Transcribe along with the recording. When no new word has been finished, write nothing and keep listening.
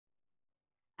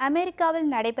அமெரிக்காவில்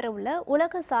நடைபெறவுள்ள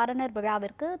உலக சாரணர்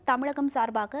விழாவிற்கு தமிழகம்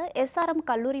சார்பாக எஸ்ஆர்எம்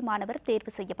கல்லூரி மாணவர்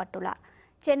தேர்வு செய்யப்பட்டுள்ளார்.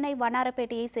 சென்னை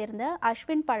வண்ணாரப்பேட்டையைச் சேர்ந்த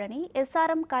அஸ்வின் பழனி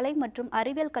எஸ்ஆர்எம் கலை மற்றும்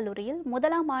அறிவியல் கல்லூரியில்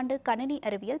முதலாம் ஆண்டு கணினி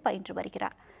அறிவியல் பயின்று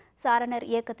வருகிறார். சாரணர்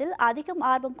இயக்கத்தில் அதிகம்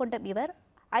ஆர்வம் கொண்ட இவர்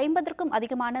 50க்கும்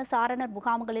அதிகமான சாரணர்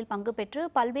முகாம்களில் பங்கு பெற்று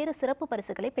பல்வேறு சிறப்பு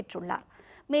பரிசுகளை பெற்றுள்ளார்.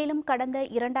 மேலும் கடந்த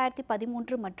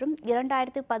 2013 மற்றும்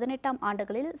 2018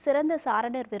 ஆண்டுகளில் சிறந்த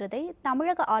சாரணர் விருதை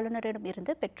தமிழக ஆளுநரிடம்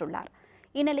இருந்து பெற்றுள்ளார்.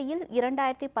 இந்நிலையில்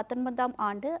 2019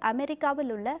 ஆண்டு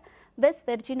அமெரிக்காவில் உள்ள வெஸ்ட்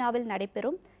வெர்ஜினியாவில்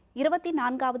நடைபெறும்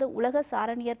 24வது உலக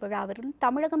சாரணியர் விழாவிலும்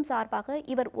தமிழகம் சார்பாக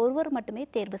இவர் ஒருவர் மட்டுமே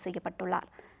தேர்வு செய்யப்பட்டுள்ளார்.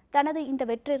 தனது இந்த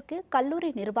வெற்றிற்கு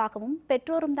கல்லூரி நிர்வாகமும்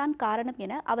பெற்றோரும் தான் காரணம்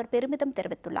என அவர் பெருமிதம்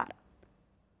தெரிவித்துள்ளார்.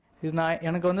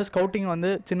 எனக்கு ஸ்கவுட்டிங்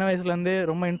சின்ன வயசுலேருந்தே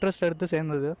ரொம்ப இன்ட்ரெஸ்ட் எடுத்து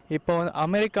சேர்ந்தது. இப்போ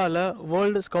அமெரிக்காவில்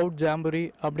வேர்ல்டு ஸ்கவுட் ஜாம்புரி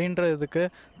அப்படின்றதுக்கு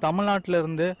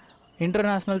தமிழ்நாட்டிலேருந்து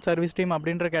இன்டர்நேஷ்னல் சர்வீஸ் டீம்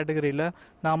அப்படின்ற கேட்டகரியில்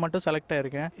நான் மட்டும் செலக்ட்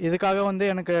ஆகியிருக்கேன். இதுக்காக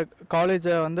எனக்கு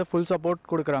காலேஜை ஃபுல் சப்போர்ட்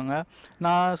கொடுக்குறாங்க.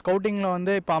 நான்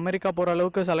ஸ்கவுட்டிங்கில் இப்போ அமெரிக்கா போகிற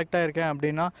அளவுக்கு செலக்ட் ஆகியிருக்கேன்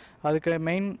அப்படின்னா அதுக்கு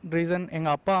மெயின் ரீசன்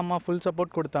எங்கள் அப்பா அம்மா ஃபுல்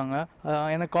சப்போர்ட் கொடுத்தாங்க.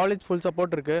 எனக்கு காலேஜ் ஃபுல்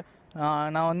சப்போர்ட் இருக்குது.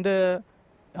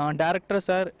 நான் director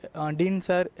sir, dean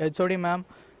sir, HOD ma'am,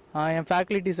 என்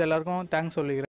ஃபேக்கல்ட்டிஸ் எல்லாருக்கும் தேங்க்ஸ் சொல்லிக்கிறேன்.